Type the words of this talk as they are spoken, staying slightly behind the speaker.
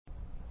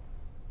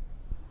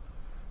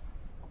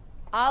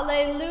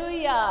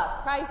Alleluia!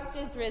 Christ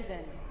is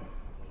risen.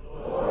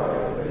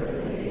 Lord is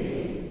risen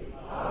indeed.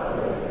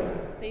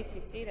 Alleluia. Please be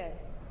seated.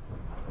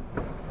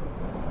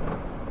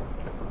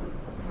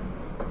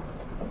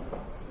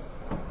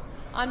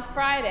 On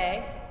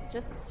Friday,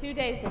 just 2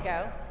 days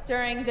ago,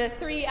 during the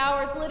 3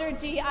 hours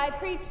liturgy, I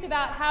preached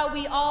about how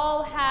we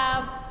all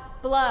have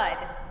blood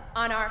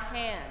on our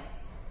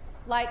hands,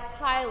 like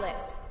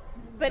Pilate.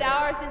 But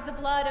ours is the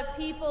blood of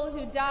people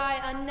who die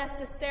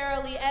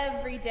unnecessarily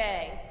every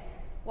day,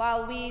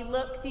 while we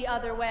look the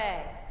other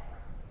way,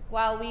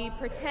 while we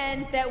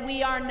pretend that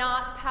we are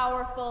not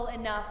powerful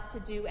enough to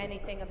do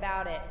anything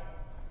about it.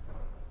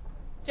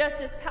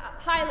 Just as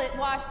Pilate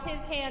washed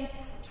his hands,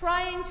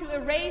 trying to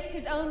erase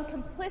his own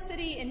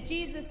complicity in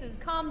Jesus'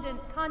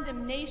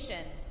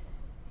 condemnation,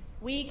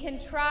 we can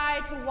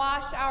try to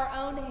wash our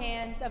own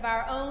hands of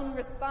our own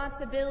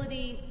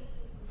responsibility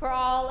for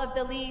all of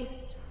the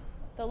least,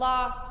 the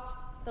lost,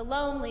 the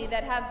lonely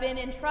that have been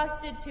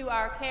entrusted to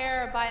our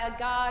care by a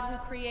God who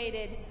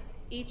created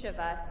each of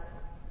us.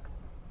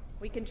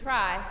 We can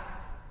try,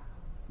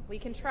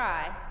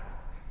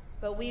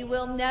 but we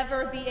will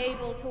never be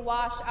able to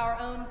wash our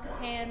own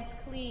hands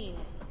clean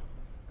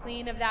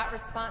of that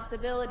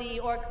responsibility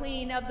or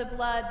clean of the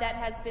blood that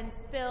has been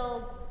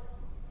spilled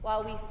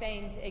while we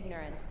feigned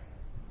ignorance.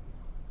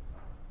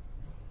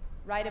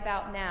 Right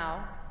about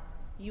now,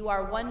 you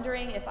are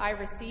wondering if I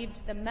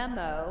received the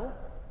memo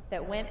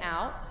that went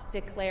out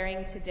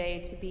declaring today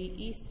to be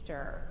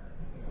Easter.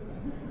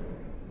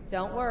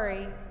 Don't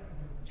worry.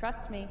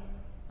 Trust me.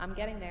 I'm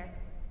getting there.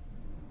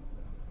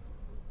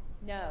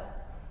 No.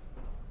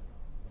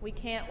 We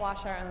can't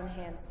wash our own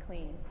hands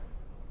clean.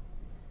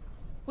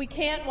 We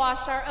can't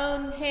wash our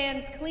own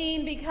hands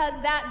clean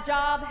because that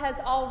job has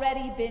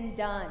already been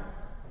done.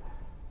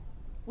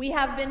 We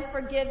have been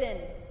forgiven.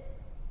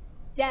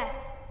 Death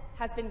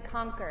has been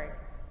conquered.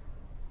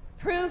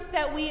 Proof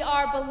that we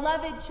are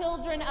beloved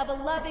children of a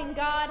loving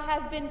God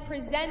has been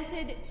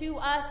presented to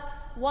us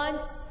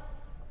once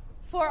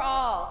for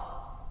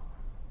all.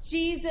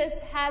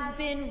 Jesus has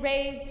been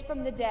raised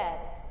from the dead.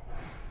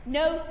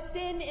 No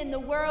sin in the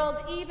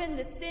world, even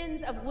the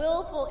sins of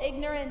willful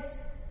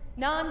ignorance,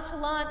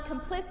 nonchalant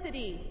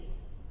complicity,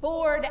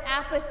 bored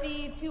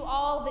apathy to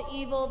all the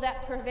evil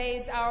that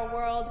pervades our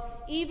world,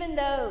 even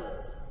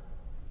those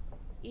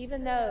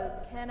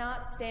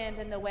cannot stand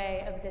in the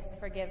way of this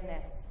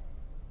forgiveness.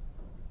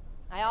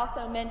 I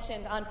also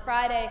mentioned on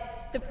Friday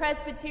the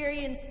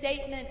Presbyterian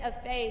statement of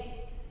faith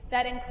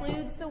that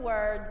includes the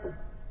words,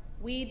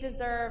 "We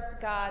deserve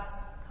God's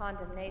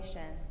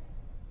condemnation."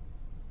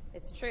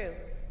 It's true.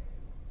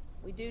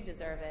 We do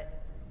deserve it.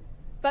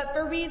 But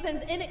for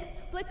reasons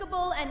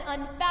inexplicable and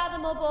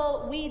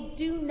unfathomable, we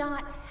do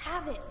not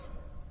have it.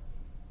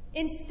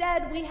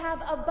 Instead, we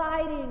have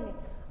abiding,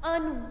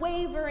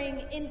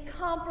 unwavering,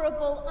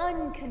 incomparable,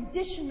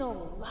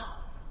 unconditional love.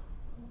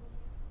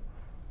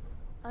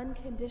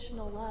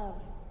 Unconditional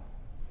love.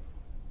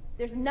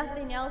 There's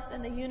nothing else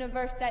in the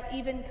universe that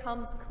even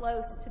comes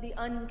close to the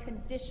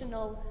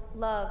unconditional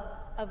love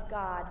of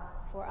God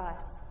for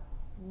us.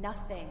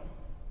 Nothing.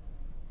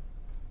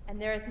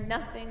 And there is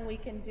nothing we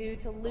can do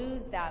to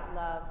lose that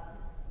love,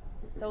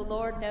 though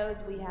Lord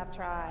knows we have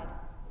tried.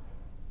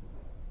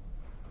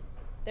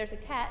 There's a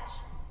catch.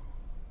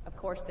 Of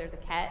course there's a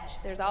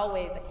catch. There's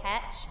always a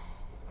catch.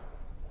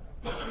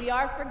 We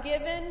are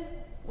forgiven.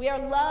 We are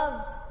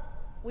loved.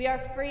 We are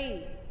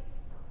free.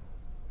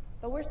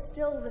 But we're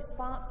still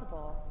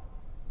responsible.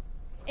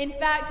 In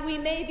fact, we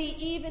may be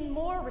even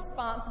more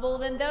responsible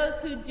than those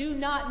who do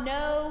not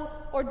know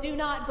or do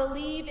not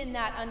believe in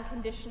that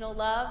unconditional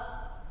love.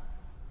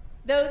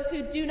 Those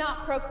who do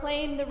not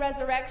proclaim the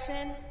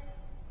resurrection.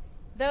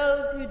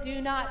 Those who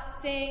do not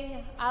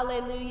sing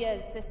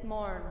alleluias this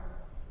morn.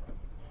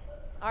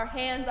 Our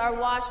hands are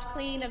washed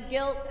clean of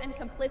guilt and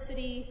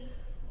complicity,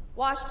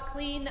 washed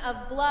clean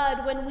of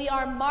blood when we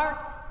are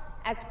marked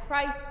as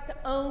Christ's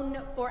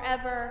own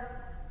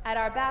forever at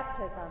our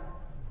baptism.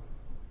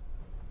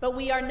 But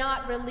we are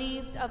not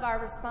relieved of our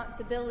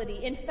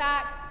responsibility. In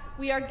fact,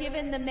 we are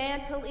given the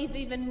mantle of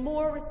even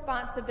more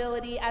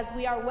responsibility as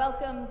we are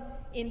welcomed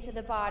into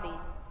the body.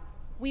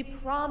 We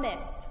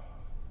promise,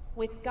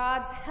 with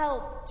God's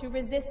help, to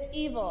resist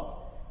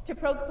evil, to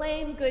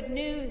proclaim good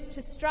news,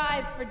 to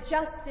strive for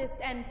justice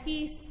and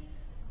peace,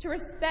 to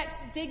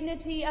respect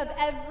dignity of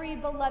every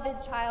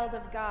beloved child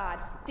of God.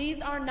 These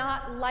are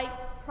not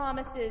light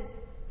promises.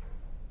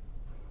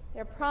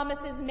 They're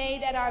promises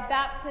made at our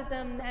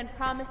baptism and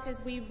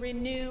promises we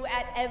renew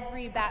at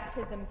every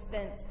baptism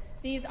since.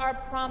 These are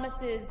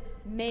promises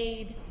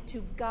made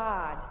to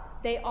God.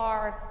 They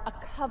are a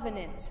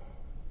covenant.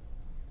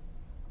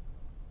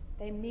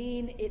 They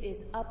mean it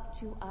is up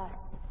to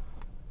us.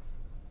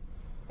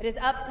 It is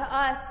up to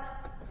us,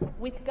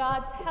 with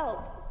God's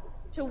help,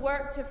 to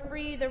work to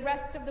free the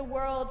rest of the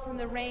world from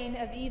the reign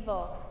of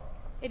evil.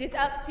 It is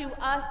up to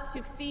us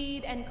to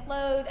feed and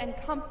clothe and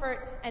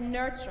comfort and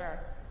nurture.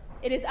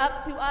 It is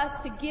up to us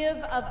to give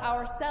of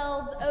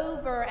ourselves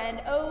over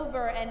and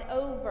over and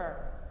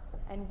over,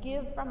 and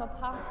give from a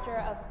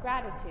posture of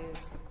gratitude.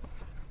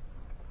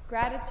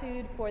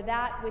 gratitude for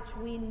that which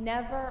we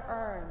never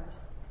earned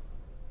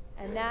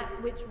and that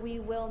which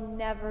we will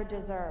never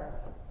deserve.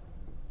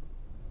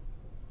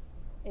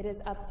 It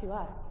is up to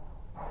us.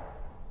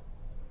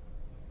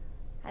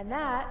 And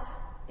that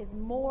is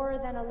more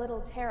than a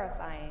little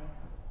terrifying.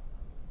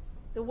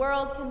 The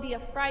world can be a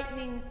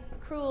frightening,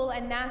 cruel,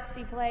 and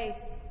nasty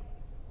place.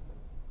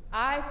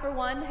 I, for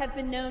one, have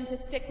been known to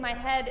stick my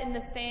head in the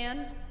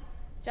sand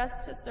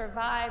just to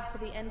survive to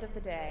the end of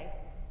the day.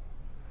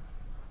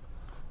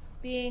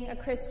 Being a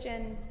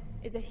Christian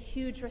is a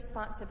huge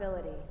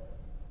responsibility.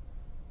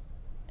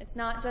 It's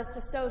not just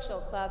a social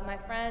club, my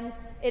friends.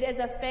 It is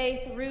a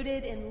faith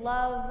rooted in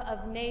love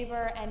of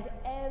neighbor and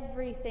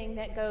everything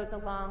that goes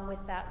along with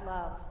that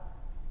love.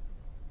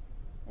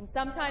 And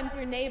sometimes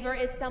your neighbor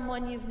is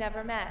someone you've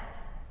never met.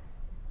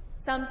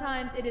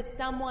 Sometimes it is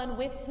someone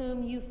with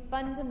whom you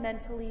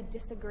fundamentally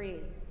disagree.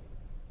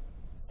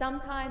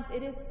 Sometimes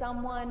it is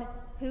someone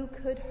who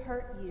could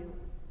hurt you.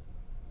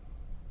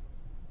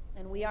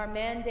 And we are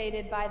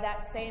mandated by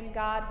that same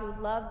God who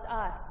loves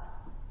us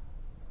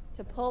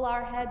to pull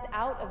our heads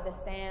out of the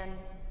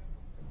sand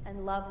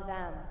and love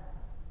them.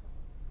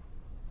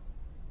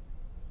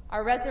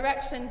 Our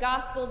resurrection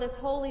gospel this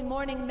holy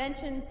morning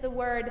mentions the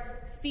word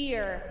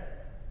fear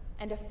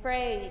and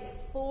afraid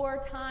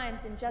 4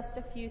 times in just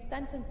a few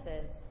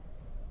sentences.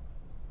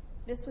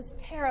 This was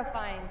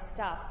terrifying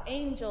stuff,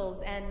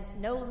 angels and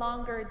no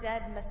longer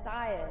dead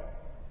messiahs.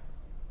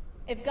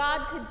 If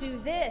God could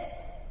do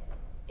this,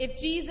 if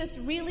Jesus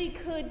really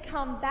could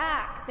come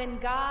back, then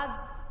God's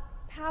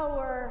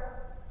power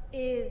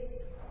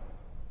is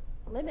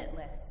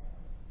limitless.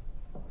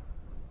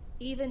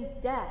 Even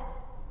death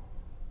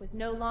was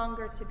no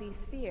longer to be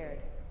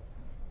feared.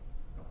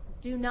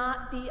 Do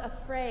not be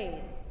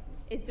afraid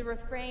is the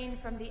refrain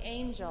from the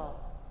angel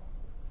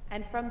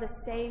and from the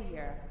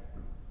Savior.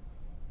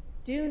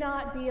 Do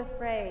not be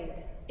afraid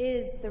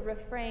is the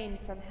refrain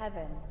from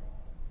heaven.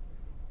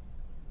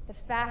 The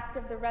fact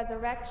of the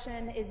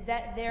resurrection is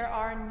that there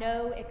are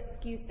no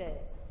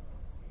excuses,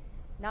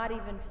 not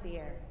even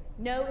fear.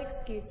 No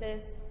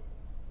excuses,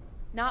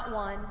 not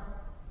one.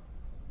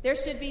 There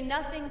should be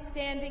nothing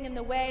standing in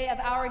the way of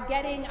our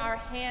getting our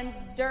hands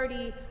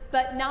dirty,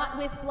 but not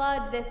with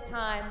blood this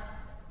time,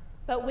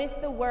 but with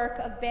the work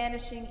of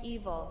banishing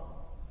evil.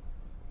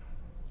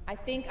 I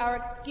think our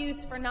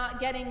excuse for not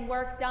getting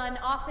work done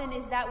often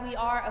is that we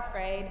are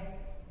afraid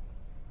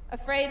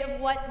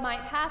of what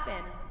might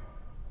happen,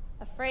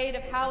 afraid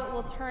of how it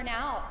will turn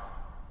out,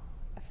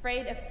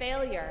 afraid of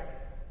failure.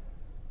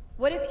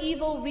 What if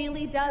evil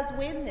really does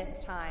win this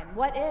time?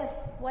 What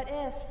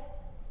if?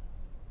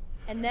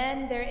 And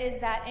then there is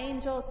that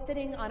angel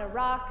sitting on a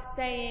rock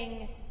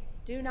saying,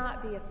 "Do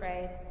not be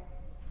afraid."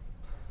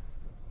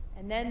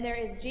 And then there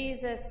is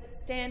Jesus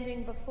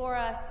standing before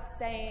us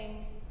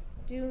saying,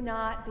 "Do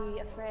not be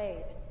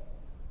afraid."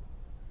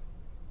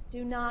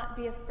 Do not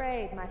be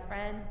afraid, my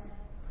friends.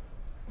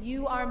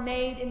 You are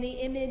made in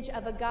the image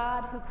of a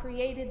God who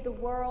created the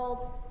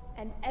world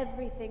and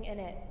everything in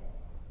it.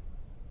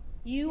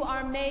 You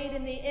are made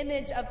in the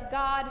image of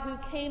God who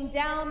came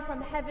down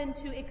from heaven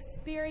to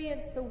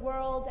experience the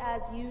world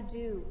as you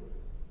do.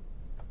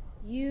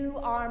 You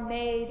are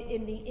made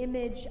in the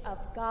image of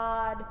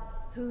God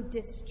who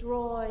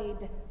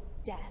destroyed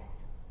death.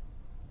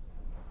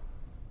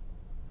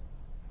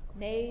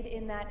 Made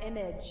in that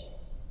image,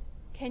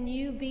 can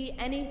you be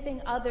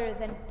anything other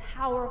than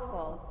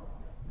powerful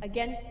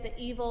against the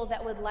evil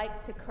that would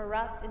like to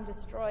corrupt and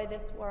destroy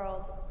this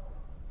world?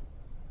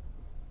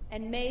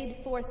 And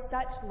made for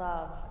such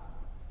love,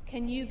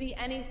 can you be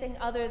anything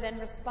other than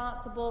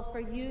responsible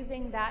for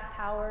using that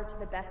power to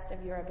the best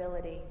of your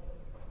ability?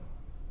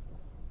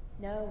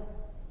 No,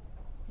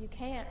 you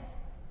can't.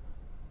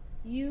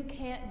 You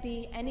can't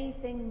be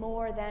anything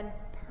more than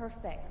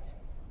perfect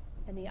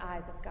in the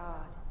eyes of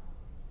God.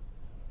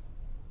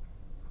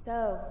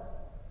 So,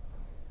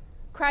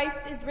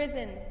 Christ is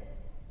risen.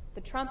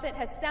 The trumpet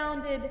has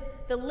sounded,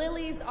 the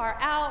lilies are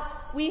out,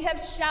 we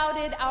have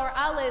shouted our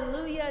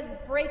alleluias,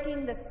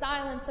 breaking the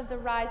silence of the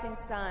rising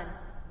sun.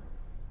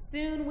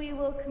 Soon we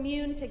will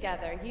commune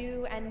together,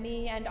 you and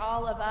me and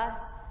all of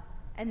us,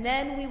 and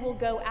then we will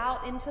go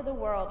out into the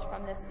world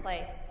from this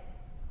place.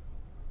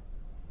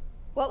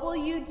 What will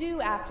you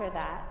do after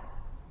that?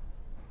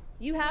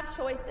 You have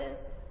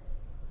choices.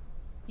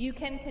 You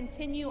can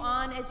continue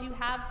on as you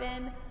have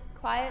been,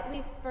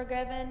 quietly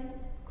forgiven,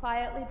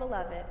 quietly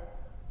beloved.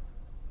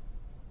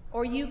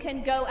 Or you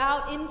can go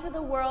out into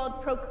the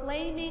world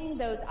proclaiming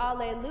those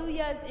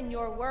alleluias in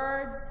your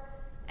words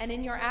and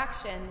in your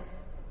actions.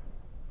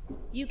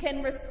 You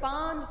can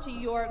respond to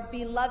your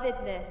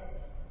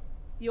belovedness,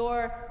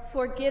 your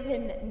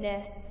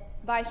forgivenness,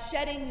 by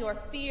shedding your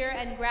fear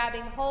and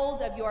grabbing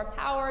hold of your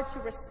power to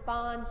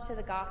respond to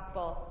the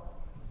gospel.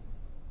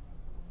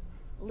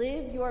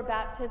 Live your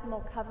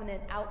baptismal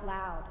covenant out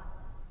loud.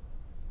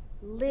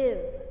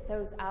 Live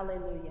those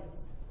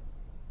alleluias.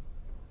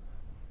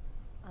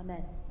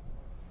 Amen.